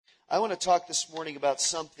I want to talk this morning about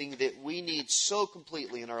something that we need so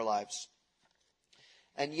completely in our lives.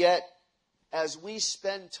 And yet, as we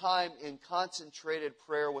spend time in concentrated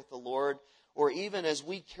prayer with the Lord, or even as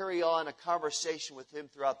we carry on a conversation with Him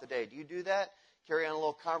throughout the day. Do you do that? Carry on a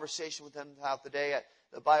little conversation with Him throughout the day?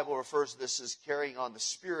 The Bible refers to this as carrying on the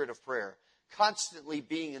spirit of prayer. Constantly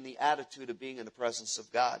being in the attitude of being in the presence of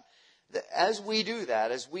God. As we do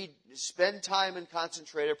that, as we spend time in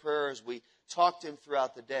concentrated prayer, as we talk to Him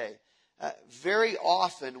throughout the day, very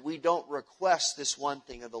often we don't request this one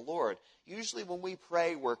thing of the Lord. Usually when we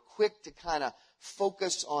pray, we're quick to kind of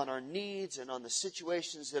focus on our needs and on the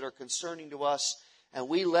situations that are concerning to us, and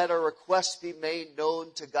we let our requests be made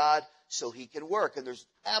known to God so He can work. And there's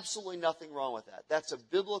absolutely nothing wrong with that. That's a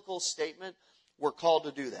biblical statement. We're called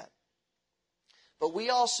to do that. But we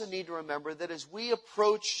also need to remember that as we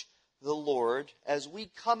approach the Lord, as we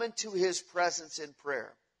come into His presence in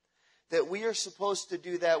prayer, that we are supposed to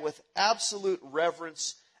do that with absolute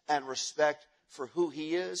reverence and respect for who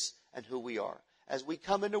He is and who we are. As we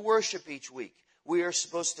come into worship each week, we are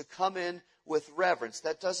supposed to come in with reverence.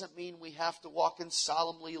 That doesn't mean we have to walk in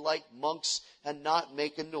solemnly like monks and not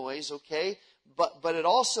make a noise, okay? But it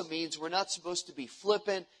also means we're not supposed to be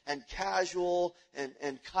flippant and casual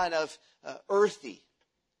and kind of earthy.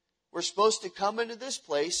 We're supposed to come into this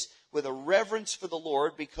place with a reverence for the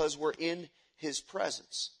Lord because we're in His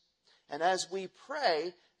presence. And as we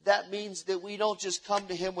pray, that means that we don't just come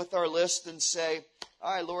to Him with our list and say,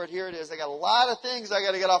 all right, Lord, here it is. I got a lot of things I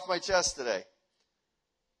got to get off my chest today.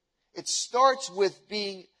 It starts with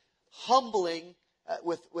being humbling,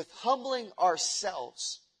 with humbling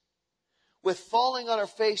ourselves, with falling on our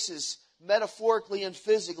faces metaphorically and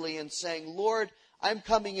physically and saying, Lord, I'm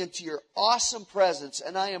coming into your awesome presence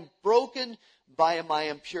and I am broken by my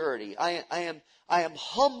impurity. I am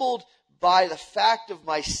humbled by the fact of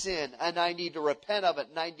my sin, and I need to repent of it,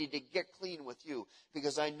 and I need to get clean with you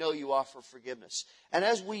because I know you offer forgiveness. And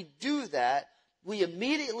as we do that, we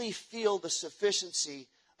immediately feel the sufficiency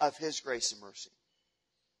of His grace and mercy.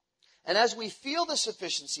 And as we feel the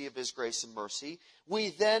sufficiency of His grace and mercy,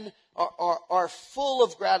 we then are full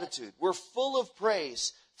of gratitude. We're full of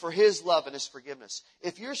praise for His love and His forgiveness.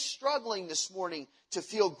 If you're struggling this morning to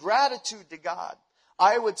feel gratitude to God,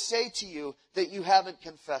 I would say to you that you haven't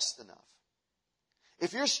confessed enough.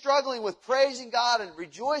 If you're struggling with praising God and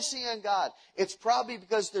rejoicing in God, it's probably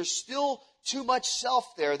because there's still too much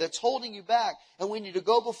self there that's holding you back. And we need to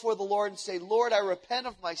go before the Lord and say, Lord, I repent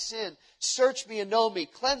of my sin. Search me and know me.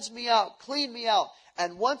 Cleanse me out. Clean me out.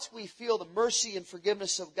 And once we feel the mercy and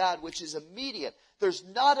forgiveness of God, which is immediate, there's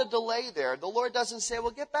not a delay there. The Lord doesn't say, well,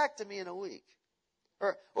 get back to me in a week.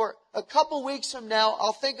 Or a couple weeks from now,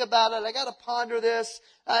 I'll think about it. I got to ponder this.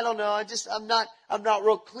 I don't know. I'm not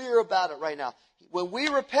real clear about it right now. When we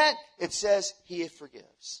repent, it says He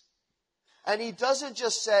forgives. And He doesn't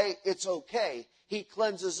just say it's okay. He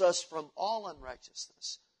cleanses us from all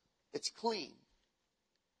unrighteousness. It's clean.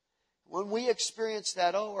 When we experience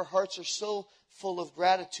that, our hearts are so full of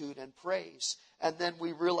gratitude and praise. And then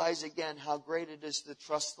we realize again how great it is to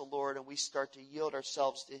trust the Lord, and we start to yield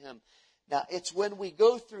ourselves to Him. Now, it's when we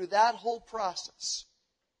go through that whole process,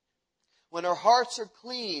 when our hearts are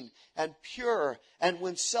clean and pure, and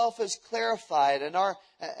when self is clarified, and our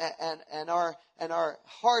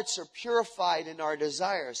hearts are purified in our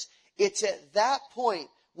desires, it's at that point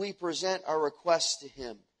we present our requests to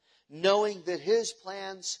Him, knowing that His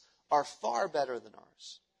plans are far better than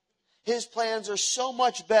ours. His plans are so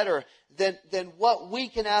much better than what we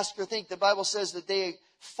can ask or think. The Bible says that they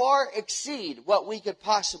far exceed what we could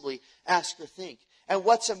possibly ask or think. And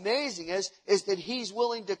what's amazing is that He's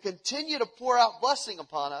willing to continue to pour out blessing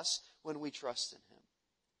upon us when we trust in Him.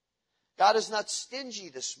 God is not stingy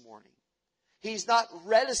this morning. He's not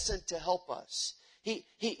reticent to help us.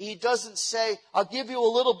 He doesn't say, I'll give you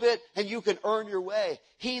a little bit and you can earn your way.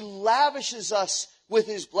 He lavishes us with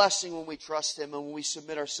His blessing when we trust Him and when we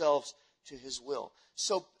submit ourselves to His will.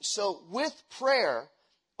 So with prayer,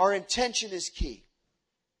 our intention is key.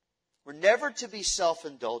 We're never to be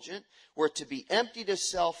self-indulgent. We're to be emptied of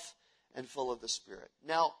self and full of the Spirit.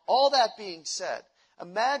 Now, all that being said,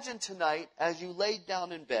 imagine tonight as you laid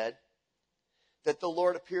down in bed that the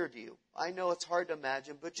Lord appeared to you. I know it's hard to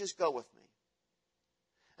imagine, but just go with me.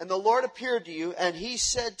 And the Lord appeared to you and He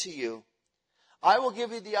said to you, I will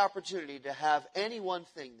give you the opportunity to have any one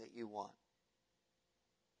thing that you want.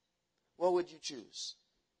 What would you choose?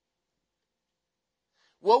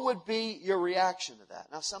 What would be your reaction to that?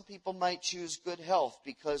 Now, some people might choose good health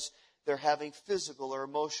because they're having physical or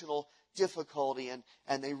emotional difficulty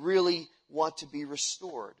and they really want to be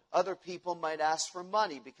restored. Other people might ask for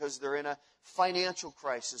money because they're in a financial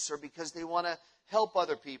crisis or because they want to help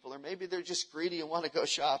other people, or maybe they're just greedy and want to go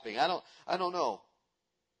shopping. I don't know.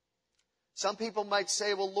 Some people might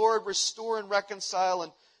say, well, Lord, restore and reconcile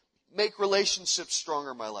and make relationships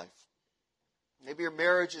stronger in my life. Maybe your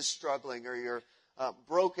marriage is struggling, or you're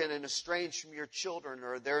broken and estranged from your children,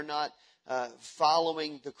 or they're not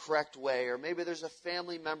following the correct way, or maybe there's a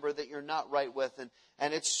family member that you're not right with,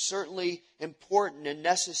 and it's certainly important and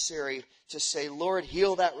necessary to say, Lord,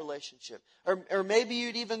 heal that relationship. Or maybe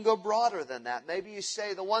you'd even go broader than that. Maybe you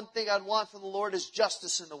say, the one thing I'd want from the Lord is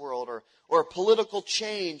justice in the world, or political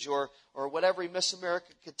change, or what every Miss America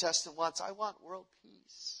contestant wants. I want world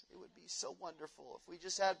peace. It would be so wonderful if we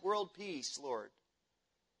just had world peace, Lord.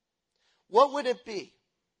 What would it be?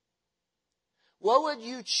 What would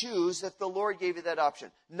you choose if the Lord gave you that option?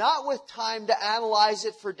 Not with time to analyze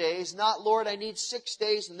it for days. Not, Lord, I need 6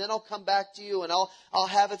 days and then I'll come back to you and I'll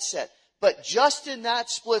have it set. But just in that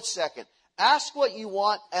split second, ask what you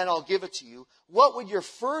want and I'll give it to you. What would your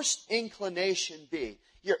first inclination be?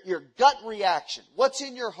 Your gut reaction. What's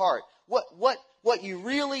in your heart? What you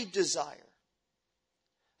really desire.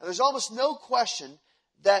 And there's almost no question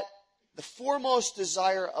that the foremost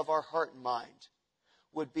desire of our heart and mind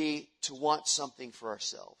would be to want something for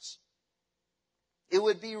ourselves. It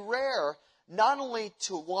would be rare not only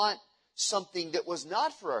to want something that was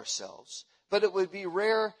not for ourselves, but it would be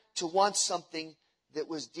rare to want something that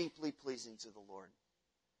was deeply pleasing to the Lord.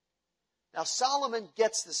 Now, Solomon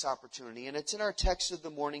gets this opportunity, and it's in our text of the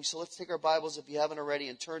morning, so let's take our Bibles, if you haven't already,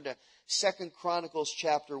 and turn to 2 Chronicles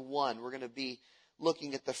chapter 1. We're going to be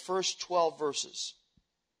looking at the first 12 verses.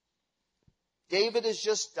 David has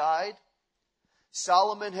just died.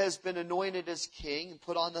 Solomon has been anointed as king and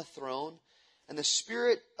put on the throne. And the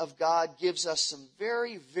Spirit of God gives us some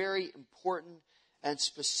very, very important and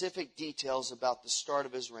specific details about the start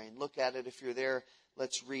of his reign. Look at it if you're there.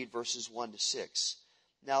 Let's read verses 1 to 6.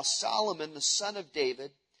 Now Solomon, the son of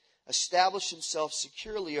David, established himself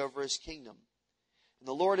securely over his kingdom. And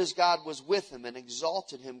the Lord his God was with him and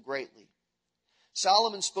exalted him greatly.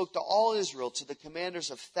 Solomon spoke to all Israel, to the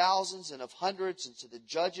commanders of thousands and of hundreds, and to the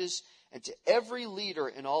judges, and to every leader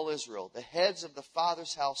in all Israel, the heads of the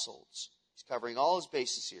fathers' households. He's covering all his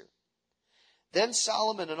bases here. Then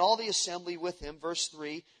Solomon and all the assembly with him, verse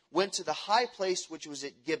 3, went to the high place which was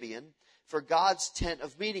at Gibeon, for God's tent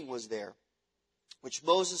of meeting was there, which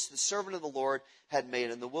Moses, the servant of the Lord, had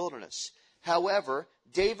made in the wilderness. However,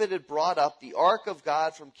 David had brought up the ark of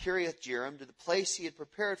God from Kiriath-Jearim to the place he had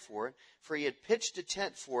prepared for it, for he had pitched a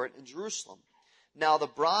tent for it in Jerusalem. Now the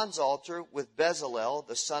bronze altar with Bezalel,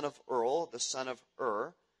 the son of Ur, the son of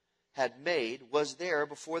Ur, had made, was there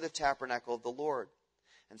before the tabernacle of the Lord.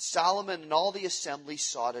 And Solomon and all the assembly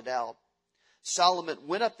sought it out. Solomon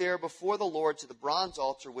went up there before the Lord to the bronze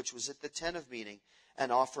altar which was at the tent of meeting,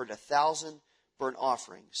 and offered 1,000 burnt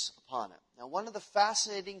offerings upon it. Now, one of the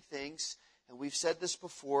fascinating things, and we've said this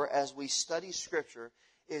before as we study Scripture,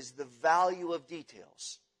 is the value of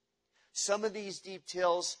details. Some of these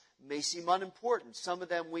details may seem unimportant. Some of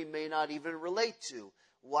them we may not even relate to.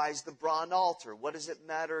 Why is the bronze altar? What does it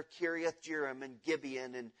matter, Kiriath-Jearim and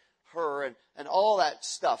Gibeon and Hur and all that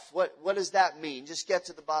stuff? What does that mean? Just get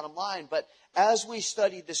to the bottom line. But as we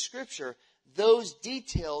study the Scripture, those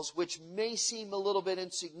details, which may seem a little bit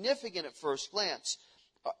insignificant at first glance,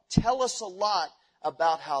 tell us a lot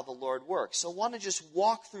about how the Lord works. So I want to just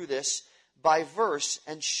walk through this by verse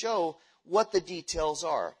and show what the details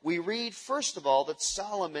are. We read, first of all, that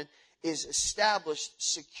Solomon is established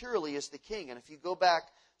securely as the king. And if you go back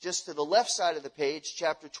just to the left side of the page,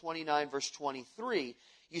 chapter 29, verse 23,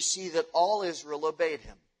 you see that all Israel obeyed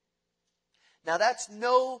him. Now that's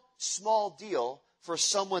no small deal for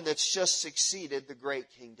someone that's just succeeded the great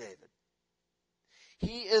King David.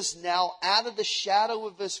 He is now out of the shadow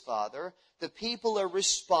of his father. The people are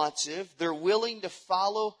responsive. They're willing to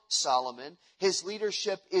follow Solomon. His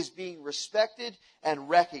leadership is being respected and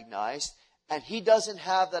recognized, and he doesn't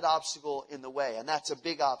have that obstacle in the way, and that's a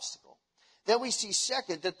big obstacle. Then we see,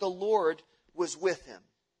 second, that the Lord was with him.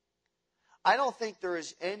 I don't think there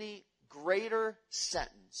is any greater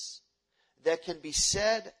sentence that can be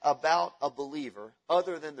said about a believer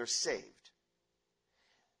other than they're saved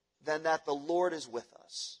than that the Lord is with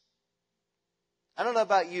us. I don't know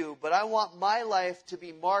about you, but I want my life to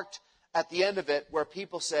be marked at the end of it where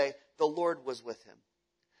people say, the Lord was with him.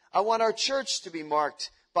 I want our church to be marked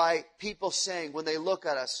by people saying, when they look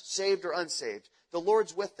at us, saved or unsaved, the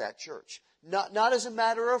Lord's with that church. Not as a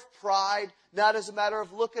matter of pride, not as a matter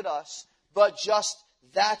of look at us, but just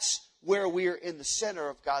that's where we're in the center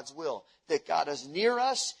of God's will. That God is near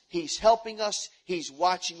us, He's helping us, He's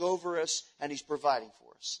watching over us, and He's providing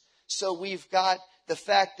for us. So we've got the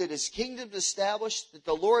fact that his kingdom's established, that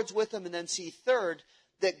the Lord's with him, and then see third,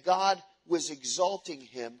 that God was exalting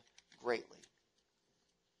him greatly.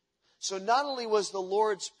 So not only was the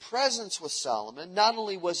Lord's presence with Solomon, not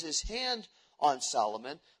only was his hand on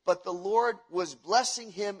Solomon, but the Lord was blessing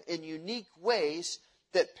him in unique ways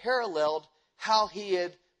that paralleled how he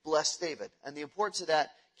had blessed David. And the importance of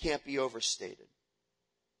that can't be overstated.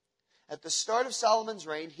 At the start of Solomon's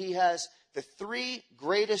reign, he has the three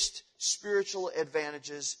greatest spiritual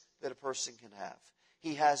advantages that a person can have.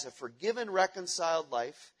 He has a forgiven, reconciled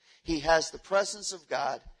life, he has the presence of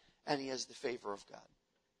God, and he has the favor of God.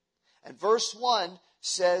 And verse 1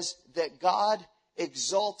 says that God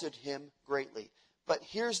exalted him greatly. But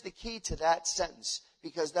here's the key to that sentence,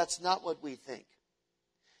 because that's not what we think.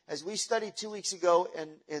 As we studied 2 weeks ago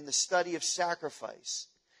in the study of sacrifice,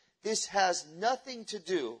 this has nothing to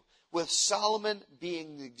do with Solomon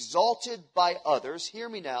being exalted by others. Hear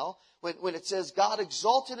me now. When it says God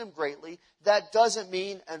exalted him greatly, that doesn't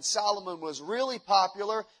mean, and Solomon was really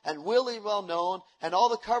popular and really well known, and all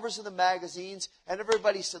the covers of the magazines, and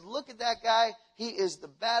everybody said, look at that guy. He is the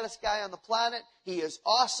baddest guy on the planet. He is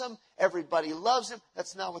awesome. Everybody loves him.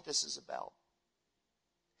 That's not what this is about.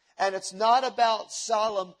 And it's not about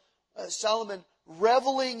Solomon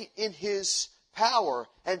reveling in his power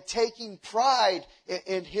and taking pride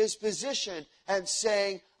in his position and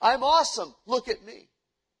saying, I'm awesome. Look at me.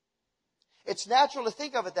 It's natural to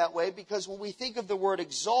think of it that way because when we think of the word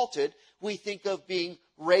exalted, we think of being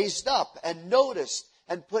raised up and noticed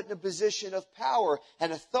and put in a position of power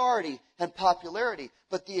and authority and popularity.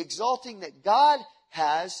 But the exalting that God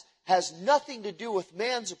has nothing to do with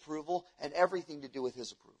man's approval and everything to do with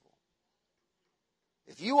his approval.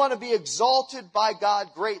 If you want to be exalted by God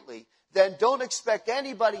greatly, then don't expect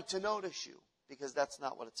anybody to notice you, because that's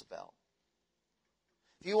not what it's about.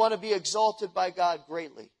 If you want to be exalted by God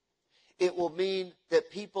greatly, it will mean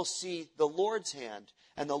that people see the Lord's hand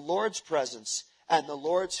and the Lord's presence and the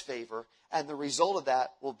Lord's favor, and the result of that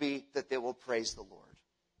will be that they will praise the Lord.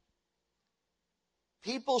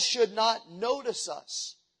 People should not notice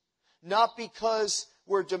us, not because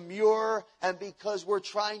we're demure and because we're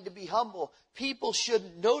trying to be humble. People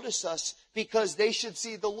shouldn't notice us because they should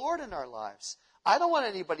see the Lord in our lives. I don't want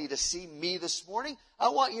anybody to see me this morning. I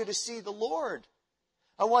want you to see the Lord.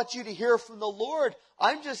 I want you to hear from the Lord.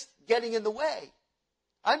 I'm just getting in the way.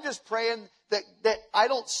 I'm just praying that I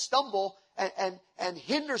don't stumble and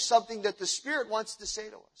hinder something that the Spirit wants to say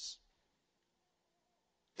to us.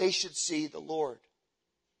 They should see the Lord.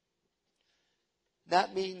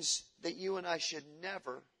 That means that you and I should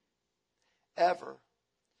never, ever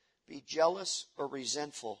be jealous or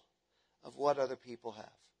resentful of what other people have.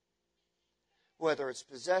 Whether it's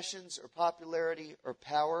possessions or popularity or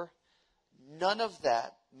power, none of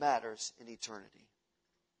that matters in eternity.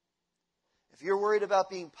 If you're worried about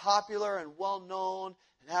being popular and well-known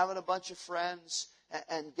and having a bunch of friends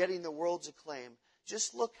and getting the world's acclaim,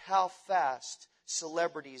 just look how fast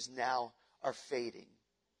celebrities now are fading.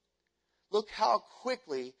 Look how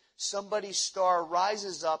quickly somebody's star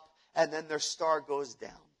rises up and then their star goes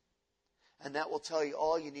down. And that will tell you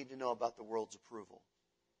all you need to know about the world's approval.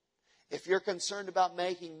 If you're concerned about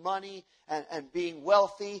making money and being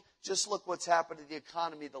wealthy, just look what's happened to the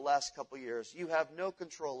economy the last couple of years. You have no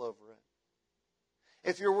control over it.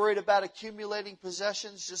 If you're worried about accumulating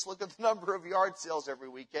possessions, just look at the number of yard sales every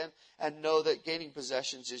weekend and know that gaining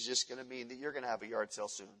possessions is just going to mean that you're going to have a yard sale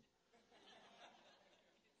soon.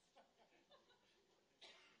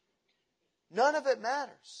 None of it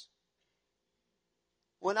matters.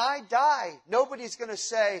 When I die, nobody's going to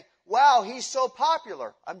say, wow, he's so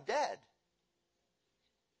popular. I'm dead.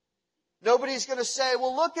 Nobody's going to say,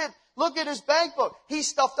 well, look at his bank book. He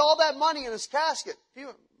stuffed all that money in his casket.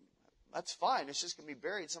 That's fine. It's just going to be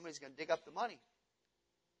buried. Somebody's going to dig up the money.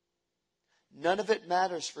 None of it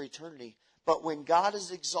matters for eternity. But when God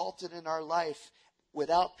is exalted in our life,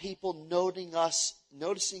 without people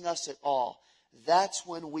noticing us at all, that's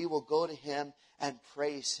when we will go to Him and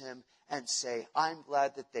praise Him and say, I'm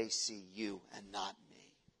glad that they see you and not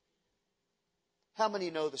me. How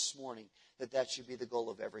many know this morning that that should be the goal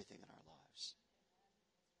of everything in our lives?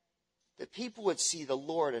 That people would see the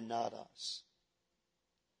Lord and not us.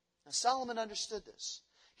 Now, Solomon understood this.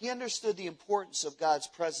 He understood the importance of God's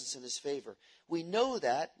presence and His favor. We know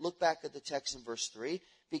that, look back at the text in verse 3,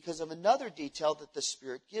 because of another detail that the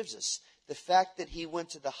Spirit gives us. The fact that he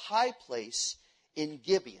went to the high place in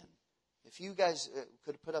Gibeon. If you guys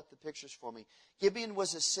could put up the pictures for me. Gibeon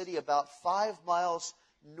was a city about 5 miles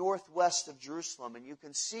northwest of Jerusalem. And you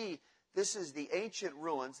can see this is the ancient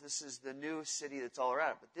ruins. This is the new city that's all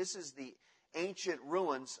around it. But this is the ancient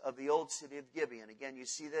ruins of the old city of Gibeon. Again, you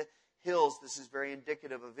see the hills. This is very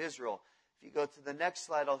indicative of Israel. If you go to the next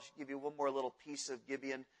slide, I'll give you one more little piece of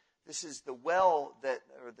Gibeon. This is the well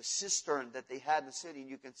or the cistern that they had in the city. And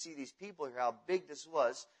you can see these people here, how big this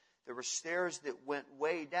was. There were stairs that went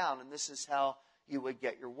way down, and this is how you would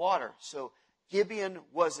get your water. So Gibeon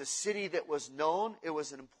was a city that was known. It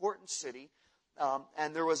was an important city,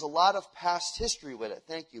 and there was a lot of past history with it.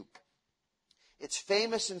 Thank you. It's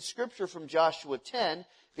famous in Scripture from Joshua 10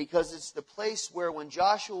 because it's the place where when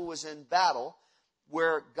Joshua was in battle,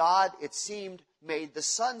 where God, it seemed, made the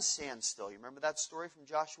sun stand still. You remember that story from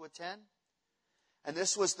Joshua 10? And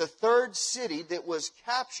this was the third city that was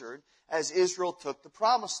captured as Israel took the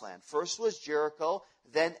promised land. First was Jericho,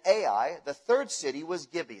 then Ai. The third city was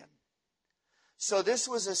Gibeon. So this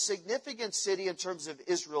was a significant city in terms of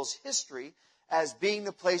Israel's history as being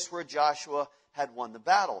the place where Joshua had won the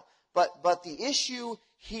battle. But the issue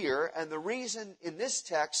here, and the reason in this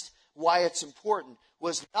text why it's important,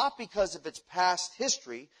 was not because of its past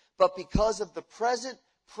history, but because of the present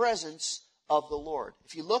presence of the Lord.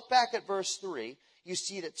 If you look back at verse 3, you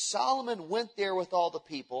see that Solomon went there with all the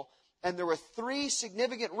people, and there were three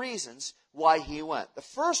significant reasons why he went. The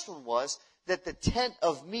first one was that the tent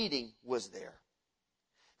of meeting was there.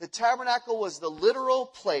 The tabernacle was the literal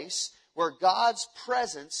place where God's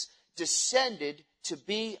presence descended to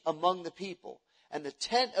be among the people. And the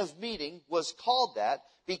tent of meeting was called that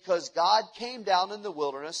because God came down in the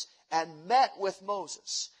wilderness and met with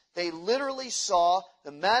Moses. They literally saw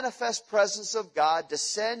the manifest presence of God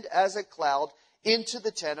descend as a cloud into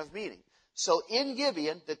the tent of meeting. So in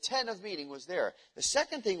Gibeon, the tent of meeting was there. The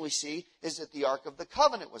second thing we see is that the Ark of the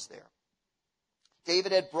Covenant was there.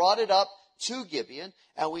 David had brought it up to Gibeon,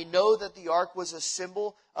 and we know that the ark was a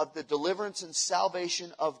symbol of the deliverance and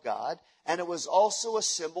salvation of God, and it was also a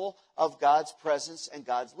symbol of God's presence and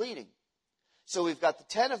God's leading. So we've got the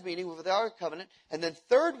tent of meeting with the Ark of the Covenant, and then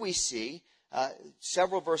third we see,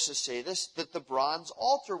 several verses say this, that the bronze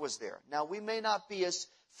altar was there. Now we may not be as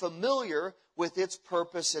familiar with its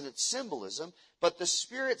purpose and its symbolism, but the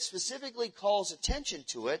Spirit specifically calls attention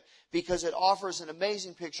to it because it offers an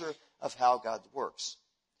amazing picture of how God works.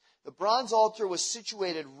 The bronze altar was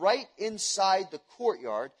situated right inside the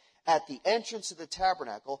courtyard at the entrance of the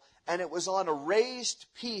tabernacle, and it was on a raised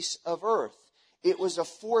piece of earth. It was a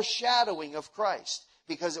foreshadowing of Christ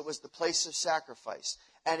because it was the place of sacrifice.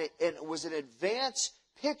 And it was an advanced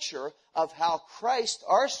picture of how Christ,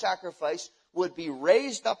 our sacrifice, would be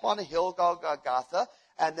raised up on a hill called Golgotha,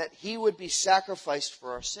 and that he would be sacrificed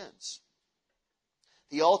for our sins.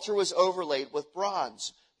 The altar was overlaid with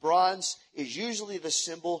bronze. Bronze is usually the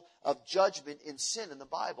symbol of judgment in sin in the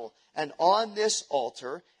Bible. And on this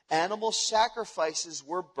altar, animal sacrifices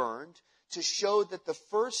were burned to show that the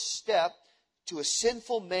first step to a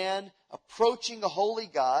sinful man approaching a holy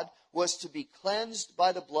God was to be cleansed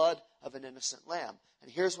by the blood of an innocent lamb.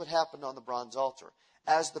 And here's what happened on the bronze altar.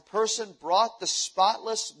 As the person brought the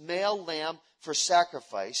spotless male lamb for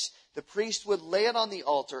sacrifice, the priest would lay it on the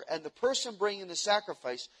altar, and the person bringing the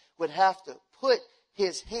sacrifice would have to put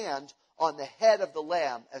his hand on the head of the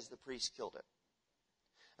lamb as the priest killed it.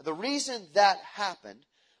 And the reason that happened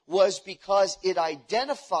was because it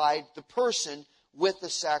identified the person with the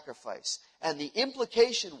sacrifice. And the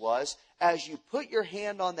implication was, as you put your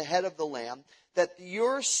hand on the head of the lamb, that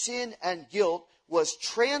your sin and guilt was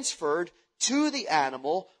transferred to the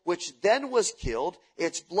animal, which then was killed.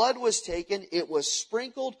 Its blood was taken. It was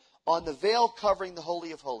sprinkled on the veil covering the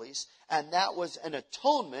Holy of Holies. And that was an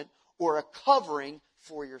atonement or a covering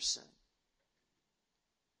for your sin.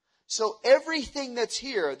 So everything that's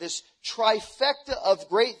here, this trifecta of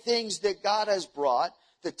great things that God has brought,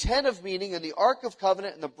 the tent of meeting and the Ark of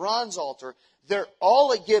Covenant and the bronze altar, they're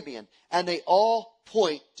all at Gibeon, and they all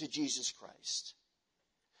point to Jesus Christ.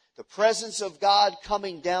 The presence of God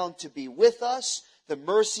coming down to be with us, the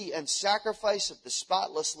mercy and sacrifice of the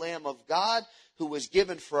spotless Lamb of God, who was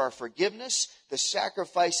given for our forgiveness, the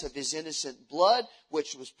sacrifice of his innocent blood,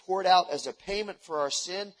 which was poured out as a payment for our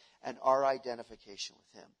sin, and our identification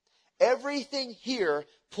with him. Everything here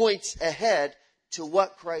points ahead to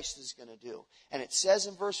what Christ is going to do. And it says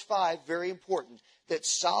in verse 5, very important, that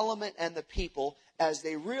Solomon and the people, as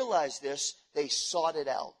they realized this, they sought it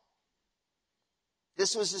out.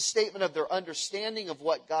 This was a statement of their understanding of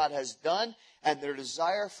what God has done and their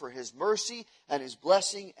desire for his mercy and his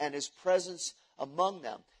blessing and his presence among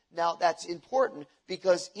them. Now, that's important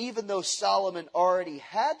because even though Solomon already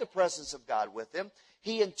had the presence of God with him,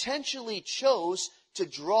 he intentionally chose to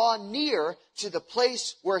draw near to the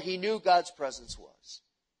place where he knew God's presence was.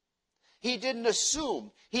 He didn't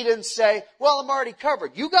assume. He didn't say, well, I'm already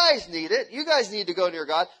covered. You guys need it. You guys need to go near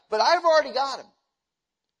God, but I've already got him.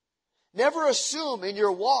 Never assume in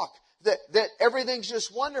your walk that everything's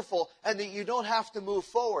just wonderful and that you don't have to move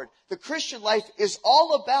forward. The Christian life is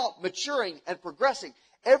all about maturing and progressing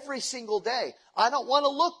every single day. I don't want to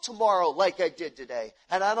look tomorrow like I did today,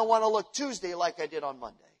 and I don't want to look Tuesday like I did on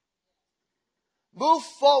Monday. Move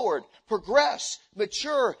forward, progress,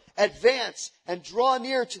 mature, advance, and draw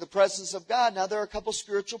near to the presence of God. Now, there are a couple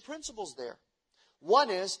spiritual principles there. One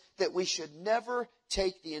is that we should never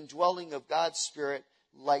take the indwelling of God's Spirit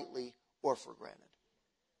lightly or for granted.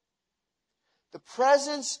 The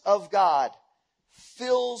presence of God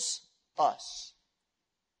fills us.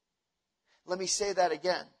 Let me say that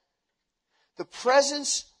again. The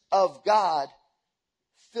presence of God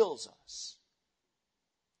fills us.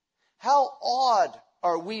 How awed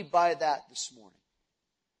are we by that this morning?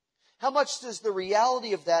 How much does the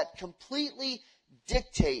reality of that completely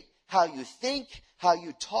dictate how you think, how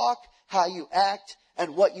you talk, how you act,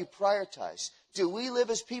 and what you prioritize? Do we live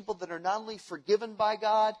as people that are not only forgiven by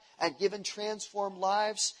God and given transformed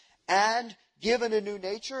lives and given a new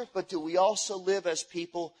nature, but do we also live as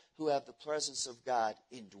people who have the presence of God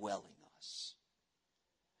indwelling us?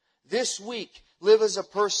 This week, live as a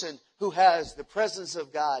person who has the presence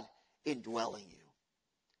of God indwelling you.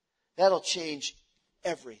 That'll change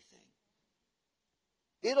everything.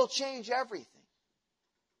 It'll change everything.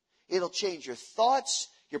 It'll change your thoughts,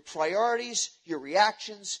 your priorities, your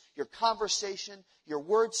reactions, your conversation, your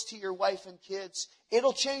words to your wife and kids.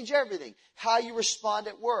 It'll change everything. How you respond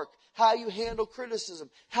at work, how you handle criticism,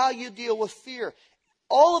 how you deal with fear.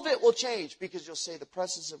 All of it will change because you'll say the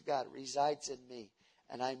presence of God resides in me,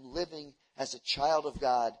 and I'm living as a child of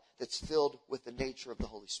God that's filled with the nature of the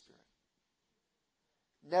Holy Spirit.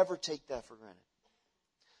 Never take that for granted.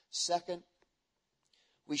 Second,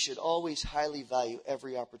 we should always highly value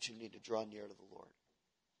every opportunity to draw near to the Lord.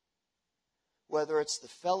 Whether it's the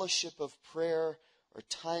fellowship of prayer or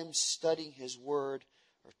time studying His Word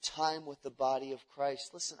or time with the body of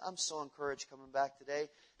Christ. Listen, I'm so encouraged coming back today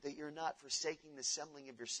that you're not forsaking the assembling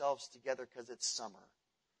of yourselves together because it's summer.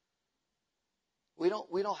 We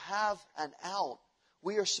don't have an out.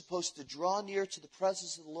 We are supposed to draw near to the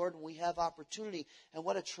presence of the Lord when we have opportunity. And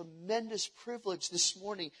what a tremendous privilege this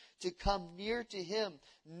morning to come near to Him,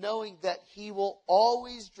 knowing that He will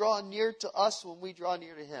always draw near to us when we draw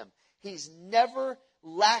near to Him. He's never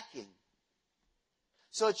lacking.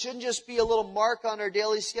 So it shouldn't just be a little mark on our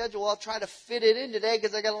daily schedule. I'll try to fit it in today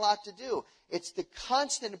because I got a lot to do. It's the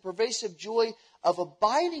constant and pervasive joy of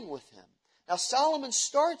abiding with Him. Now, Solomon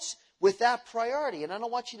starts with that priority, and I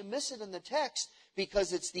don't want you to miss it in the text,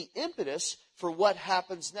 because it's the impetus for what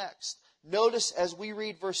happens next. Notice as we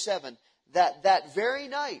read verse 7, that very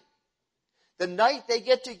night, the night they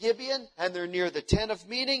get to Gibeon and they're near the tent of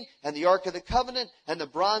meeting and the Ark of the Covenant and the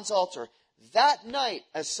bronze altar, that night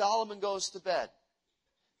as Solomon goes to bed,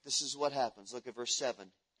 this is what happens. Look at verse 7.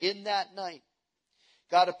 In that night,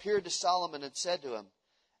 God appeared to Solomon and said to him,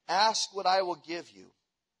 ask what I will give you.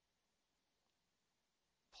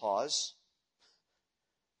 Pause.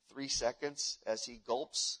 3 seconds as he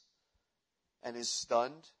gulps and is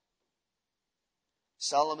stunned.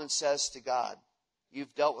 Solomon says to God,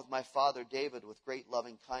 you've dealt with my father David with great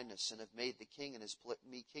loving kindness and have made me king in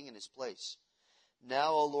his place.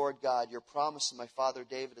 Now, O Lord God, your promise to my father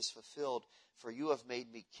David is fulfilled, for you have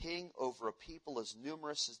made me king over a people as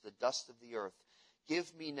numerous as the dust of the earth.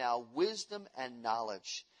 Give me now wisdom and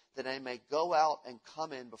knowledge, that I may go out and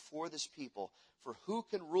come in before this people, for who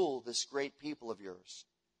can rule this great people of yours?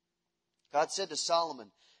 God said to Solomon,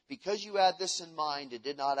 because you had this in mind and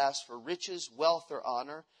did not ask for riches, wealth, or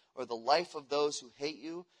honor, or the life of those who hate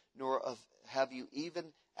you, nor have you even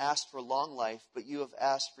asked for long life, but you have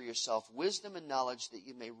asked for yourself wisdom and knowledge that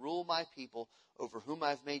you may rule my people over whom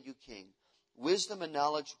I have made you king. Wisdom and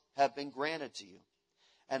knowledge have been granted to you.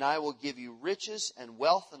 And I will give you riches and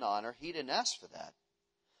wealth and honor. He didn't ask for that.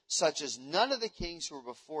 Such as none of the kings who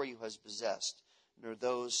were before you has possessed, nor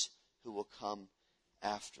those who will come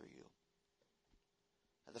after you.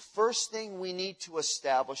 The first thing we need to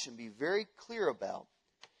establish and be very clear about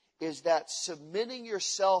is that submitting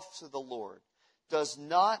yourself to the Lord does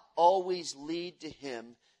not always lead to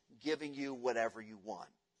Him giving you whatever you want.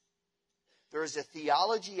 There is a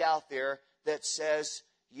theology out there that says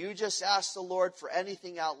you just ask the Lord for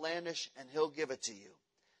anything outlandish and He'll give it to you.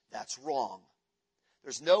 That's wrong.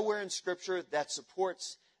 There's nowhere in Scripture that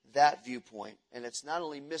supports that viewpoint. And it's not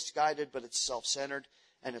only misguided, but it's self-centered,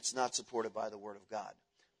 and it's not supported by the Word of God.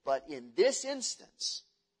 But in this instance,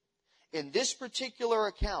 in this particular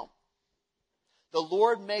account, the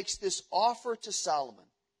Lord makes this offer to Solomon,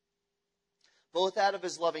 both out of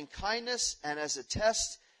His loving kindness and as a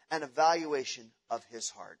test and evaluation of his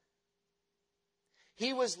heart.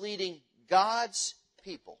 He was leading God's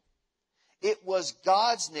people It was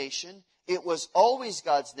God's nation. It was always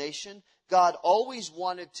God's nation. God always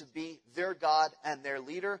wanted to be their God and their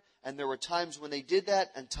leader. And there were times when they did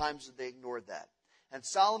that and times when they ignored that. And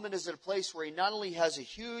Solomon is at a place where he not only has a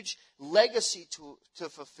huge legacy to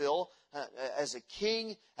fulfill as a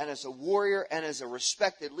king and as a warrior and as a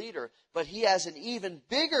respected leader, but he has an even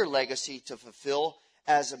bigger legacy to fulfill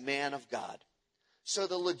as a man of God. So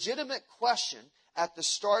the legitimate question at the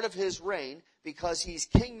start of his reign, because he's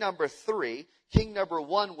king number 3, king number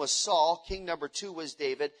 1 was Saul, king number 2 was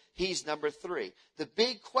David, he's number 3. The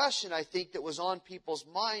big question I think that was on people's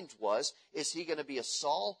minds was, is he going to be a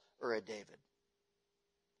Saul or a David?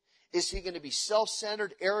 Is he going to be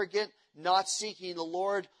self-centered, arrogant, not seeking the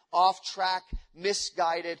Lord, off track,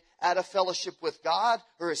 misguided, out of fellowship with God?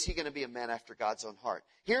 Or is he going to be a man after God's own heart?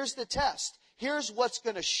 Here's the test. Here's what's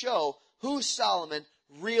going to show who Solomon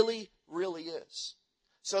really, really is.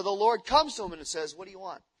 So the Lord comes to him and says, what do you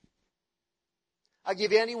want? I'll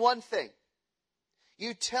give you any one thing.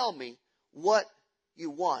 You tell me what you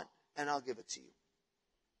want, and I'll give it to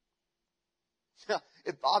you.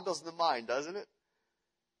 It boggles the mind, doesn't it?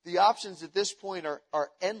 The options at this point are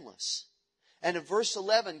endless. And in verse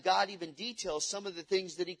 11, God even details some of the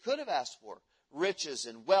things that he could have asked for. Riches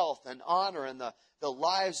and wealth and honor and the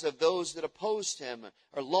lives of those that opposed him,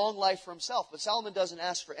 or long life for himself. But Solomon doesn't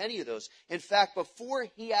ask for any of those. In fact, before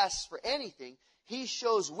he asks for anything, he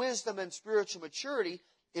shows wisdom and spiritual maturity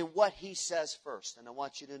in what he says first. And I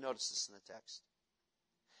want you to notice this in the text.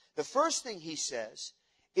 The first thing he says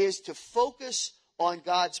is to focus on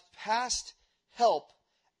God's past help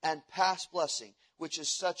and past blessing, which is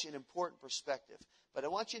such an important perspective. But I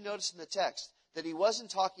want you to notice in the text that he wasn't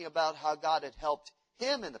talking about how God had helped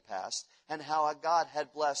him in the past and how God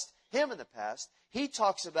had blessed him in the past. He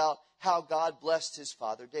talks about how God blessed his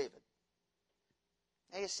father David.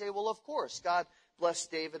 And you say, well, of course, God blessed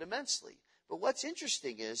David immensely. But what's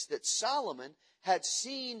interesting is that Solomon had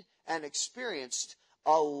seen and experienced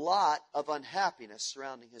a lot of unhappiness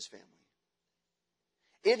surrounding his family.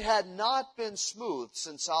 It had not been smooth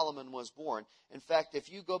since Solomon was born. In fact,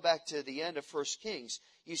 if you go back to the end of 1 Kings,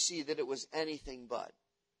 you see that it was anything but.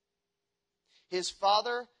 His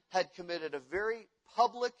father had committed a very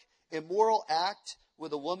public, immoral act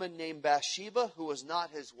with a woman named Bathsheba, who was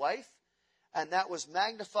not his wife, and that was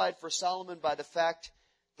magnified for Solomon by the fact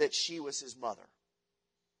that she was his mother.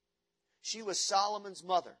 She was Solomon's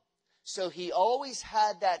mother. So he always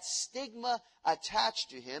had that stigma attached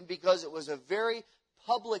to him because it was a very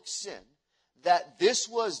public sin that this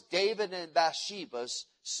was David and Bathsheba's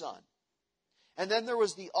son. And then there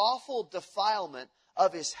was the awful defilement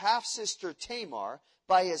of his half-sister Tamar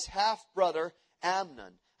by his half-brother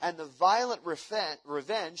Amnon, and the violent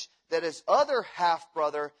revenge that his other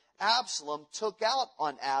half-brother Absalom took out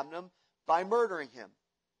on Amnon by murdering him.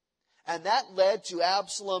 And that led to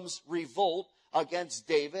Absalom's revolt against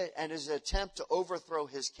David and his attempt to overthrow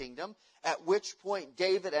his kingdom, at which point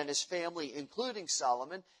David and his family, including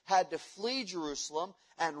Solomon, had to flee Jerusalem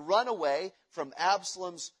and run away from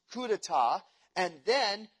Absalom's coup d'etat. And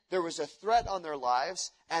then there was a threat on their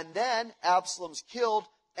lives, and then Absalom's killed,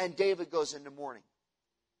 and David goes into mourning.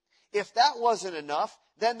 If that wasn't enough,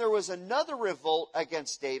 then there was another revolt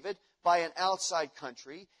against David by an outside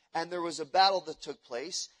country, and there was a battle that took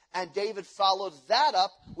place, and David followed that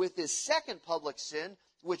up with his second public sin,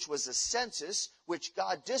 which was a census, which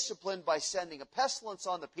God disciplined by sending a pestilence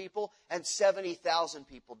on the people, and 70,000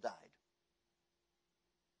 people died.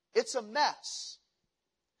 It's a mess.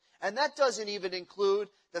 And that doesn't even include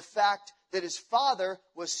the fact that his father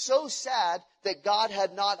was so sad that God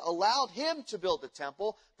had not allowed him to build the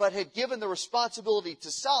temple, but had given the responsibility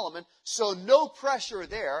to Solomon, so no pressure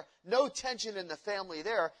there, no tension in the family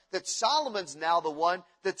there, that Solomon's now the one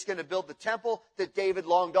that's going to build the temple that David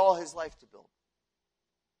longed all his life to build.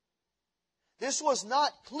 This was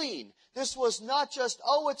not clean. This was not just,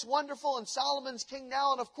 oh, it's wonderful and Solomon's king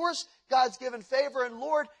now, and of course God's given favor, and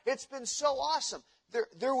Lord, it's been so awesome.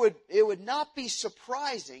 It would not be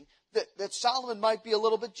surprising that Solomon might be a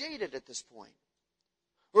little bit jaded at this point,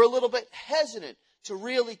 or a little bit hesitant to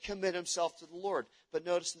really commit himself to the Lord. But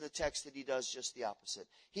notice in the text that he does just the opposite.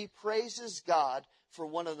 He praises God for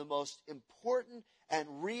one of the most important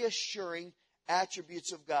and reassuring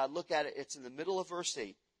attributes of God. Look at it. It's in the middle of verse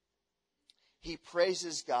 8. He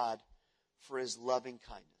praises God for his loving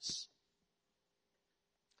kindness.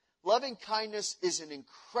 Loving kindness is an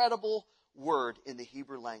incredible word in the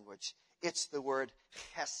Hebrew language. It's the word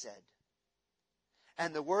chesed.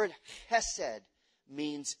 And the word chesed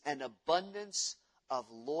means an abundance of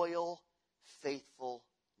loyal, faithful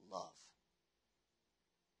love.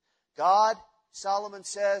 God, Solomon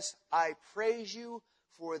says, I praise you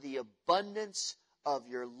for the abundance of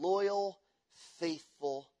your loyal,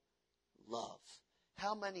 faithful love.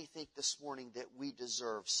 How many think this morning that we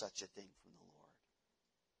deserve such a thing from the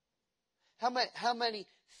Lord? How many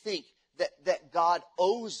think that God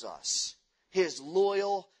owes us His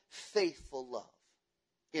loyal, faithful love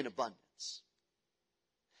in abundance?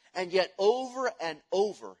 And yet over and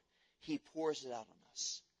over, He pours it out on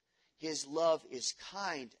us. His love is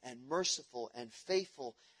kind and merciful and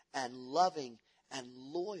faithful and loving and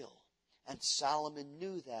loyal. And Solomon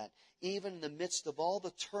knew that. Even in the midst of all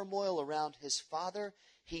the turmoil around his father,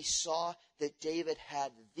 he saw that David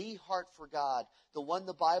had the heart for God. The one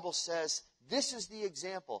the Bible says, this is the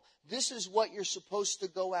example. This is what you're supposed to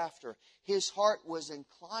go after. His heart was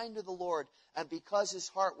inclined to the Lord. And because his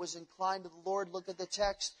heart was inclined to the Lord, look at the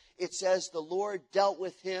text. It says the Lord dealt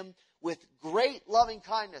with him with great loving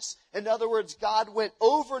kindness. In other words, God went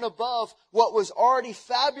over and above what was already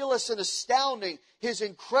fabulous and astounding, His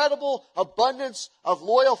incredible abundance of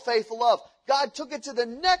loyal, faithful love. God took it to the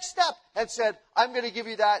next step and said, I'm going to give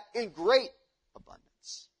you that in great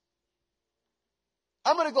abundance.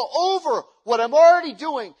 I'm going to go over what I'm already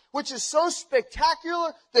doing, which is so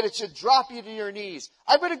spectacular that it should drop you to your knees.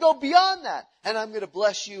 I'm going to go beyond that, and I'm going to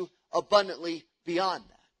bless you abundantly beyond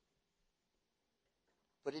that.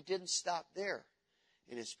 But it didn't stop there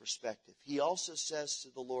in his perspective. He also says to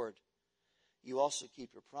the Lord, you also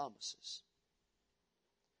keep your promises.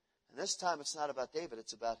 And this time it's not about David,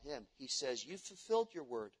 it's about him. He says, you've fulfilled your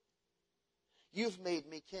word. You've made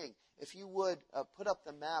me king. If you would put up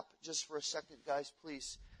the map just for a second, guys,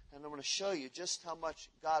 please. And I'm going to show you just how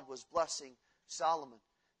much God was blessing Solomon.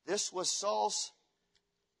 This was Saul's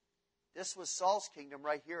kingdom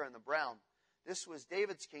right here in the brown. This was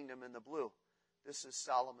David's kingdom in the blue. This is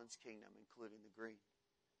Solomon's kingdom, including the green.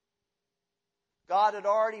 God had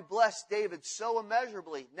already blessed David so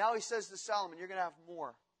immeasurably. Now He says to Solomon, you're going to have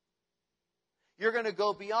more. You're going to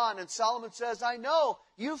go beyond. And Solomon says, I know.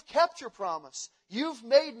 You've kept your promise. You've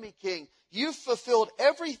made me king. You've fulfilled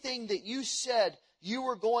everything that you said you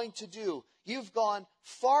were going to do. You've gone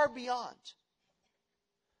far beyond.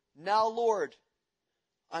 Now, Lord,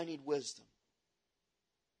 I need wisdom.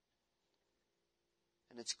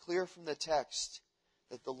 And it's clear from the text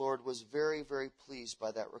that the Lord was very, very pleased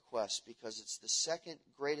by that request, because it's the second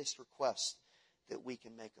greatest request that we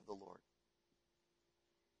can make of the Lord.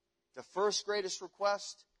 The first greatest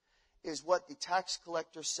request is what the tax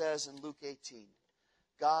collector says in Luke 18.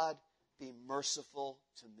 God, be merciful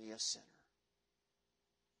to me, a sinner.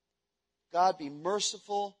 God, be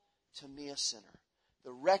merciful to me, a sinner.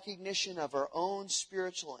 The recognition of our own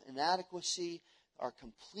spiritual inadequacy, our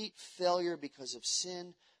complete failure because of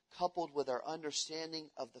sin, coupled with our understanding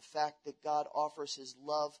of the fact that God offers His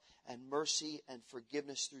love and mercy and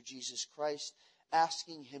forgiveness through Jesus Christ,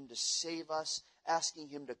 asking Him to save us, asking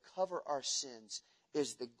Him to cover our sins,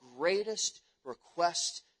 is the greatest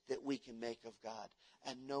request that we can make of God.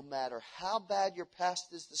 And no matter how bad your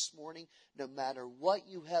past is this morning, no matter what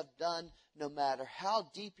you have done, no matter how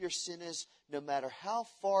deep your sin is, no matter how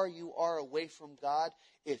far you are away from God,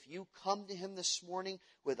 if you come to Him this morning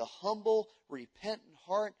with a humble, repentant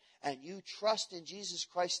heart and you trust in Jesus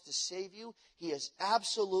Christ to save you, He is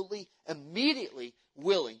absolutely, immediately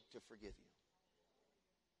willing to forgive you.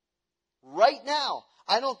 Right now,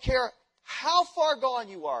 I don't care how far gone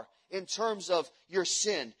you are in terms of your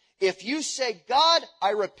sin. If you say, God,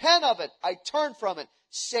 I repent of it, I turn from it,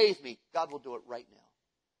 save me, God will do it right now.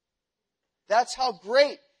 That's how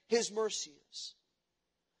great His mercy is.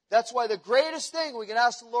 That's why the greatest thing we can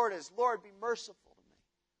ask the Lord is, Lord, be merciful to me.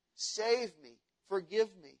 Save me. Forgive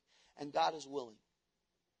me. And God is willing.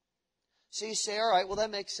 So you say, all right, well,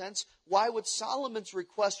 that makes sense. Why would Solomon's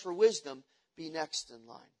request for wisdom be next in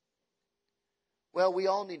line? Well, we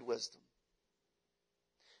all need wisdom.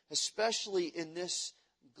 Especially in this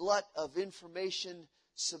glut of information,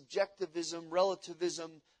 subjectivism,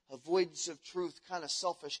 relativism, avoidance of truth, kind of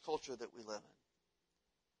selfish culture that we live in.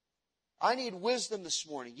 I need wisdom this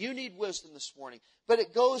morning. You need wisdom this morning. But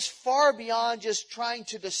it goes far beyond just trying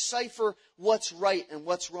to decipher what's right and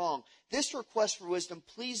what's wrong. This request for wisdom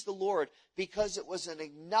pleased the Lord because it was an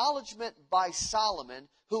acknowledgement by Solomon,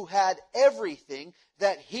 who had everything,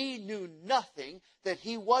 that he knew nothing, that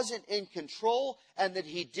he wasn't in control, and that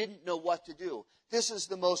he didn't know what to do. This is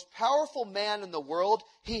the most powerful man in the world.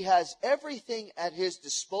 He has everything at his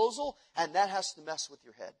disposal, and that has to mess with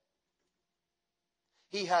your head.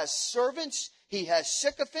 He has servants, he has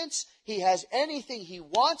sycophants, he has anything he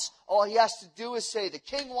wants. All he has to do is say, the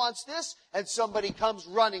king wants this, and somebody comes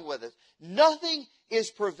running with it. Nothing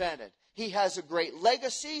is prevented. He has a great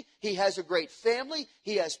legacy. He has a great family.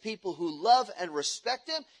 He has people who love and respect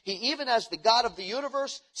him. He even has the God of the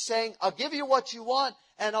universe saying, I'll give you what you want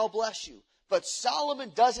and I'll bless you. But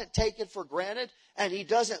Solomon doesn't take it for granted, and he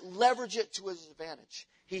doesn't leverage it to his advantage.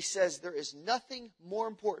 He says there is nothing more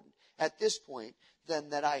important at this point than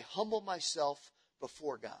that I humble myself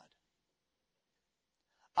before God.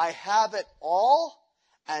 I have it all,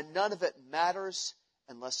 and none of it matters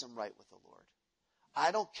unless I'm right with the Lord.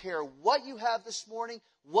 I don't care what you have this morning,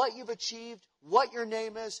 what you've achieved, what your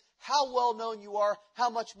name is, how well known you are, how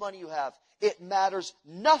much money you have. It matters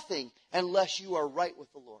nothing unless you are right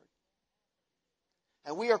with the Lord.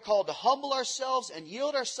 And we are called to humble ourselves and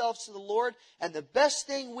yield ourselves to the Lord. And the best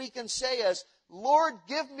thing we can say is, Lord,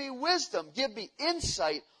 give me wisdom, give me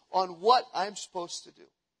insight on what I'm supposed to do.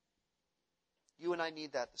 You and I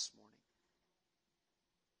need that this morning.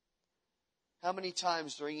 How many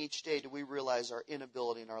times during each day do we realize our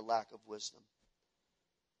inability and our lack of wisdom?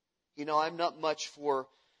 You know, I'm not much for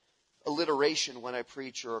alliteration when I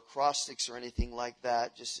preach or acrostics or anything like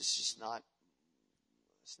that. It's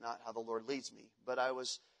not how the Lord leads me. But I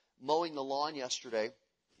was mowing the lawn yesterday.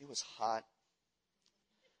 It was hot.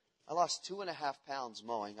 I lost 2.5 pounds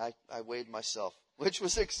mowing. I weighed myself, which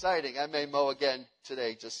was exciting. I may mow again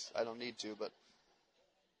today. I don't need to, but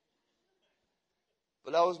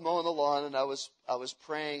I was mowing the lawn, and I was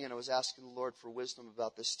praying, and I was asking the Lord for wisdom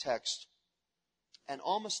about this text. And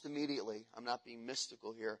almost immediately, I'm not being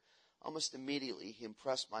mystical here, almost immediately He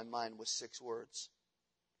impressed my mind with 6 words.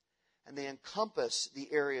 And they encompass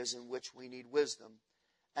the areas in which we need wisdom.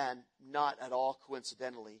 And not at all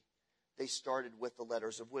coincidentally, they started with the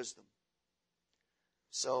letters of wisdom.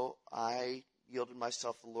 So I yielded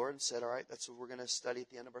myself to the Lord and said, all right, that's what we're going to study at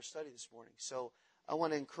the end of our study this morning. So I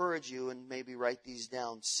want to encourage you and maybe write these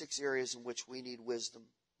down, 6 areas in which we need wisdom.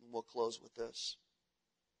 And we'll close with this.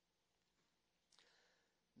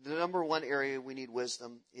 The number one area we need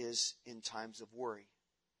wisdom is in times of worry.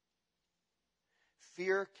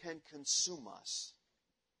 Fear can consume us.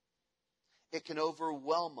 It can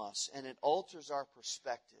overwhelm us, and it alters our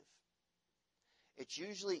perspective. It's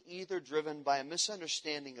usually either driven by a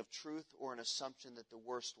misunderstanding of truth or an assumption that the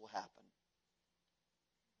worst will happen.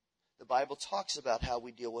 The Bible talks about how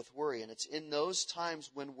we deal with worry, and it's in those times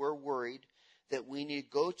when we're worried that we need to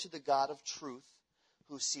go to the God of truth,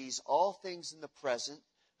 who sees all things in the present,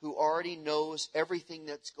 who already knows everything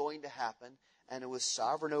that's going to happen, and who is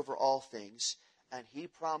sovereign over all things. And He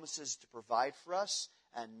promises to provide for us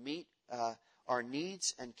and meet our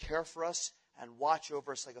needs and care for us and watch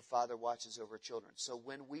over us like a father watches over children. So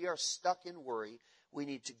when we are stuck in worry, we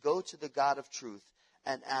need to go to the God of truth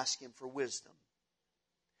and ask Him for wisdom.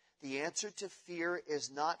 The answer to fear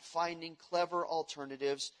is not finding clever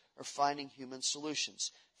alternatives or finding human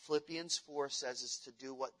solutions. Philippians 4 says is to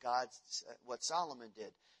do what Solomon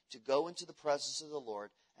did, to go into the presence of the Lord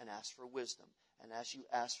and ask for wisdom. And as you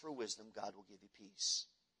ask for wisdom, God will give you peace.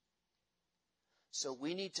 So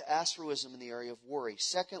we need to ask for wisdom in the area of worry.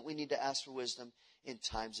 Second, we need to ask for wisdom in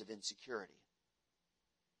times of insecurity.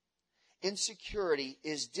 Insecurity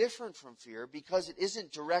is different from fear because it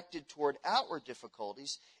isn't directed toward outward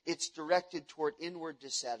difficulties. It's directed toward inward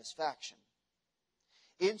dissatisfaction.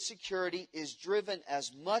 Insecurity is driven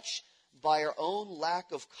as much by our own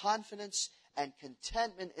lack of confidence and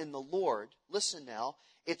contentment in the Lord. Listen now.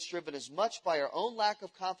 It's driven as much by our own lack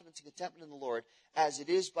of confidence and contentment in the Lord as it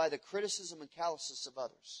is by the criticism and callousness of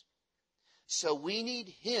others. So we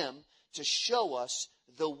need Him to show us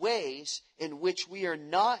the ways in which we are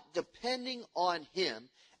not depending on Him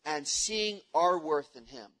and seeing our worth in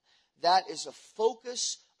Him. That is a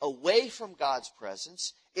focus away from God's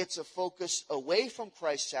presence. It's a focus away from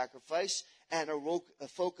Christ's sacrifice and a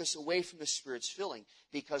focus away from the Spirit's filling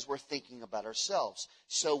because we're thinking about ourselves.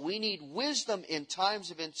 So we need wisdom in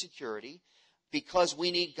times of insecurity because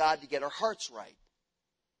we need God to get our hearts right.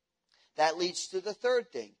 That leads to the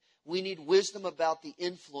third thing. We need wisdom about the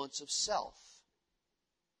influence of self.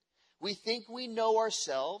 We think we know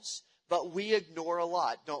ourselves, but we ignore a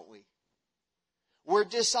lot, don't we? We're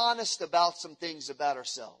dishonest about some things about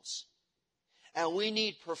ourselves. And we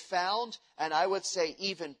need profound, and I would say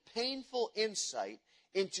even painful insight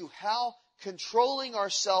into how controlling our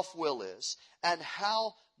self-will is and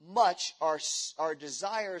how much our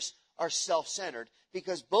desires are self-centered,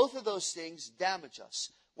 because both of those things damage us.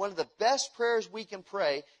 One of the best prayers we can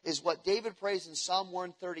pray is what David prays in Psalm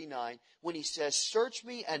 139 when he says, "Search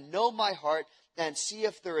me and know my heart and see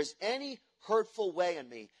if there is any hurtful way in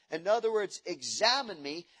me." In other words, examine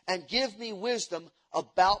me and give me wisdom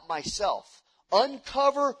about myself.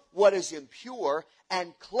 uncover what is impure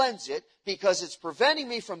and cleanse it, because it's preventing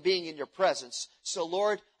me from being in your presence. So,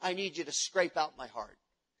 Lord, I need you to scrape out my heart.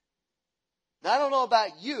 Now, I don't know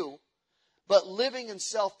about you, but living in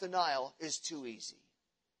self-denial is too easy.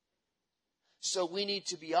 So we need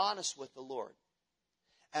to be honest with the Lord.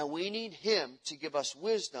 And we need Him to give us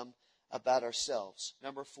wisdom about ourselves.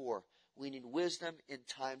 Number 4, we need wisdom in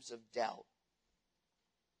times of doubt.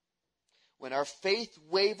 When our faith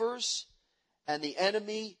wavers and the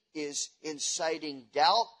enemy is inciting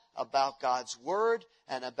doubt about God's word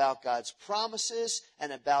and about God's promises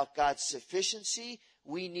and about God's sufficiency,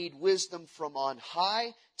 we need wisdom from on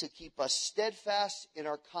high to keep us steadfast in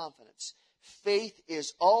our confidence. Faith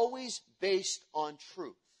is always based on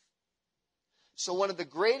truth. So one of the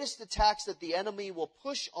greatest attacks that the enemy will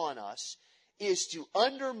push on us is to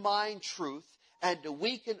undermine truth and to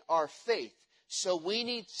weaken our faith. So we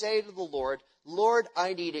need to say to the Lord, Lord,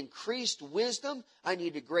 I need increased wisdom. I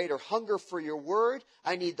need a greater hunger for your word.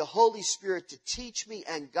 I need the Holy Spirit to teach me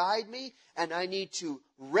and guide me. And I need to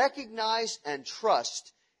recognize and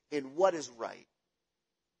trust in what is right.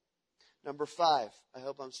 Number 5, I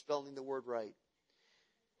hope I'm spelling the word right.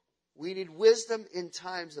 We need wisdom in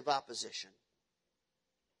times of opposition.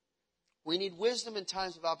 We need wisdom in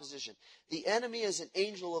times of opposition. The enemy is an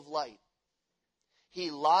angel of light.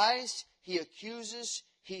 He lies, he accuses,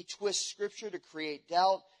 he twists Scripture to create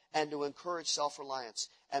doubt and to encourage self-reliance.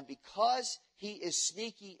 And because he is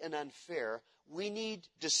sneaky and unfair, we need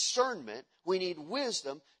discernment, we need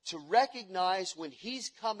wisdom to recognize when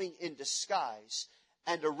he's coming in disguise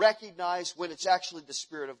and to recognize when it's actually the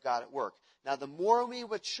Spirit of God at work. Now, the more we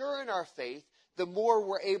mature in our faith, the more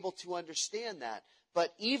we're able to understand that.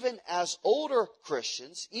 But even as older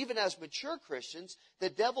Christians, even as mature Christians, the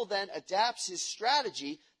devil then adapts his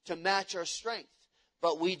strategy to match our strength.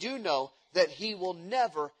 But we do know that he will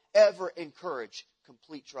never, ever encourage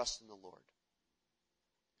complete trust in the Lord.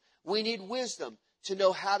 We need wisdom to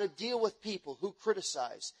know how to deal with people who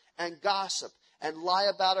criticize and gossip and lie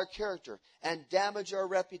about our character and damage our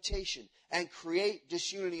reputation and create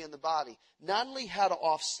disunity in the body. Not only how to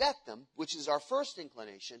offset them, which is our first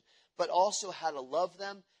inclination, but also how to love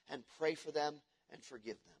them and pray for them and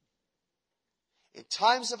forgive them. In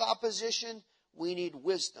times of opposition, we need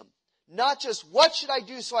wisdom. Not just, what should I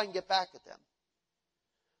do so I can get back at them?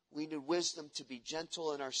 We need wisdom to be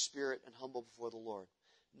gentle in our spirit and humble before the Lord.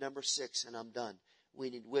 Number 6, and I'm done. We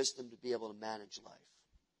need wisdom to be able to manage life.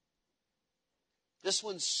 This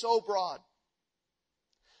one's so broad.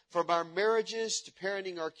 From our marriages, to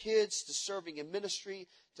parenting our kids, to serving in ministry,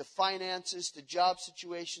 to finances, to job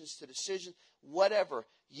situations, to decisions, whatever.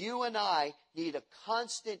 You and I need a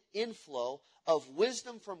constant inflow of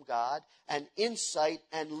wisdom from God and insight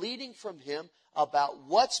and leading from Him about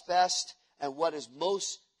what's best and what is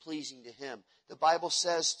most pleasing to Him. The Bible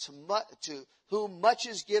says, to whom much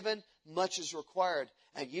is given, much is required.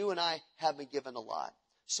 And you and I have been given a lot.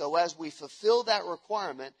 So as we fulfill that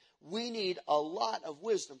requirement, we need a lot of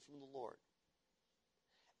wisdom from the Lord.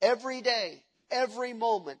 Every day, every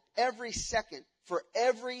moment, every second, for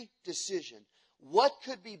every decision, what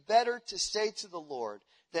could be better to say to the Lord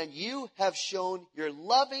than, you have shown your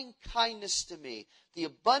loving kindness to me, the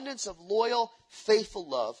abundance of loyal, faithful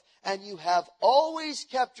love, and you have always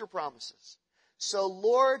kept your promises. So,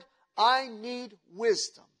 Lord, I need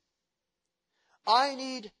wisdom. I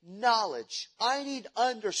need knowledge. I need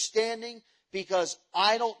understanding, because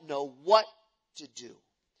I don't know what to do.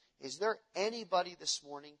 Is there anybody this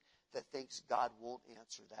morning that thinks God won't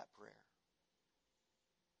answer that prayer?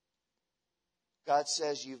 God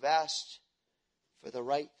says, you've asked for the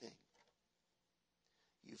right thing.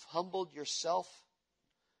 You've humbled yourself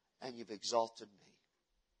and you've exalted me.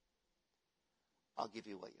 I'll give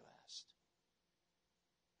you what you asked.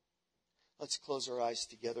 Let's close our eyes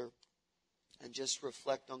together and just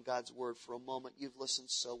reflect on God's word for a moment. You've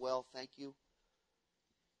listened so well. Thank you.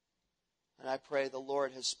 And I pray the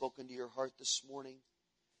Lord has spoken to your heart this morning.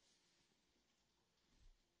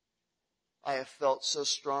 I have felt so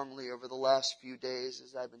strongly over the last few days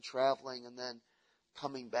as I've been traveling and then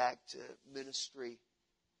coming back to ministry,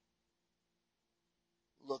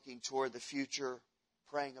 looking toward the future,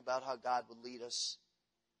 praying about how God would lead us.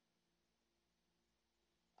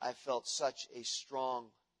 I felt such a strong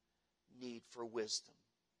need for wisdom.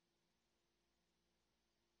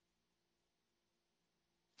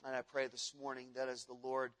 And I pray this morning that as the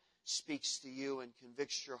Lord speaks to you and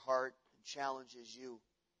convicts your heart and challenges you,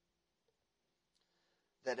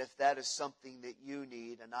 that if that is something that you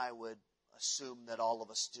need, and I would assume that all of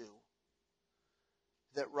us do,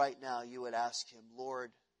 that right now you would ask Him,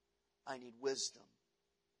 Lord, I need wisdom.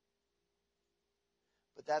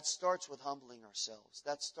 But that starts with humbling ourselves.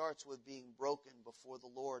 That starts with being broken before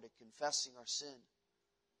the Lord and confessing our sin.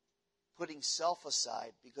 Putting self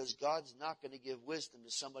aside, because God's not going to give wisdom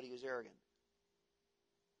to somebody who's arrogant.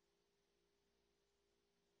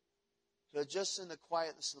 So just in the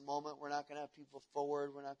quietness of the moment, we're not going to have people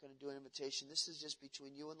forward. We're not going to do an invitation. This is just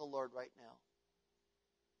between you and the Lord right now.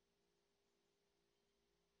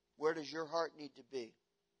 Where does your heart need to be?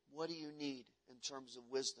 What do you need in terms of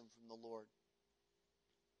wisdom from the Lord?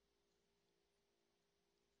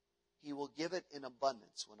 He will give it in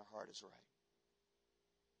abundance when our heart is right.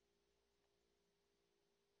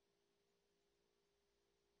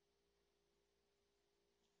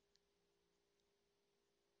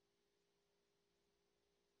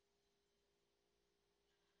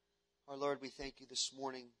 Our Lord, we thank you this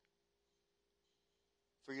morning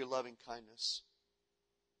for your loving kindness.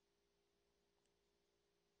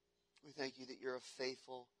 We thank you that you're a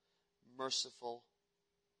faithful, merciful,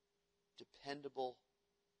 dependable,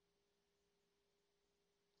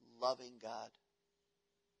 loving God.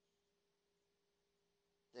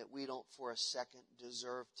 That we don't for a second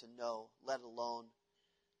deserve to know, let alone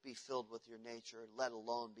be filled with your nature, let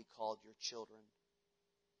alone be called your children.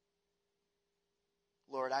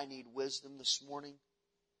 Lord, I need wisdom this morning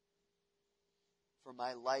for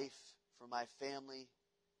my life, for my family,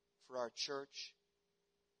 for our church.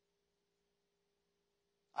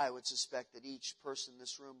 I would suspect that each person in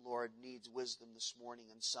this room, Lord, needs wisdom this morning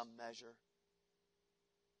in some measure.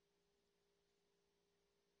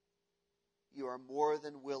 You are more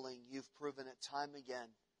than willing. You've proven it time again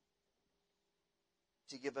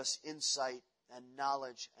to give us insight and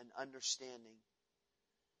knowledge and understanding.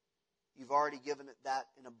 You've already given it that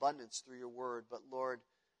in abundance through your word. But Lord,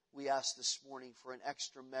 we ask this morning for an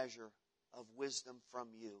extra measure of wisdom from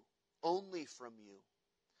you. Only from you.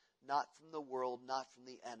 Not from the world, not from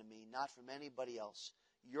the enemy, not from anybody else.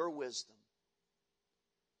 Your wisdom.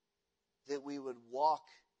 That we would walk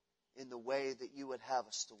in the way that you would have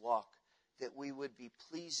us to walk. That we would be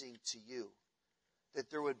pleasing to you. That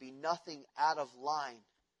there would be nothing out of line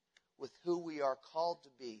with who we are called to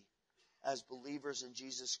be as believers in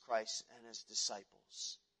Jesus Christ and as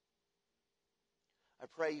disciples. I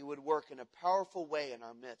pray you would work in a powerful way in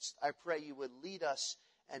our midst. I pray you would lead us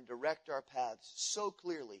and direct our paths so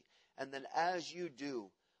clearly. And then as you do,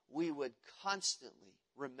 we would constantly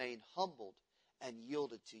remain humbled and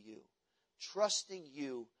yielded to you, trusting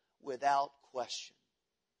you without question.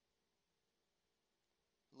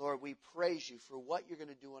 Lord, we praise you for what you're going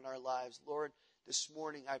to do in our lives. Lord, this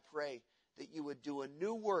morning I pray that you would do a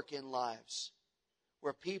new work in lives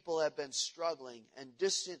where people have been struggling and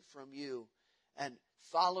distant from you and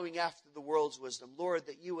following after the world's wisdom. Lord,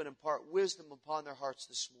 that you would impart wisdom upon their hearts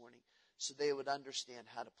this morning so they would understand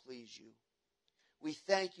how to please you. We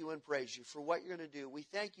thank you and praise you for what you're going to do. We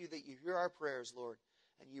thank you that you hear our prayers, Lord,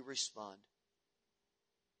 and you respond.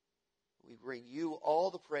 We bring you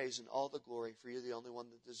all the praise and all the glory, for you're the only one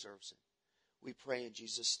that deserves it. We pray in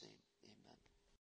Jesus' name.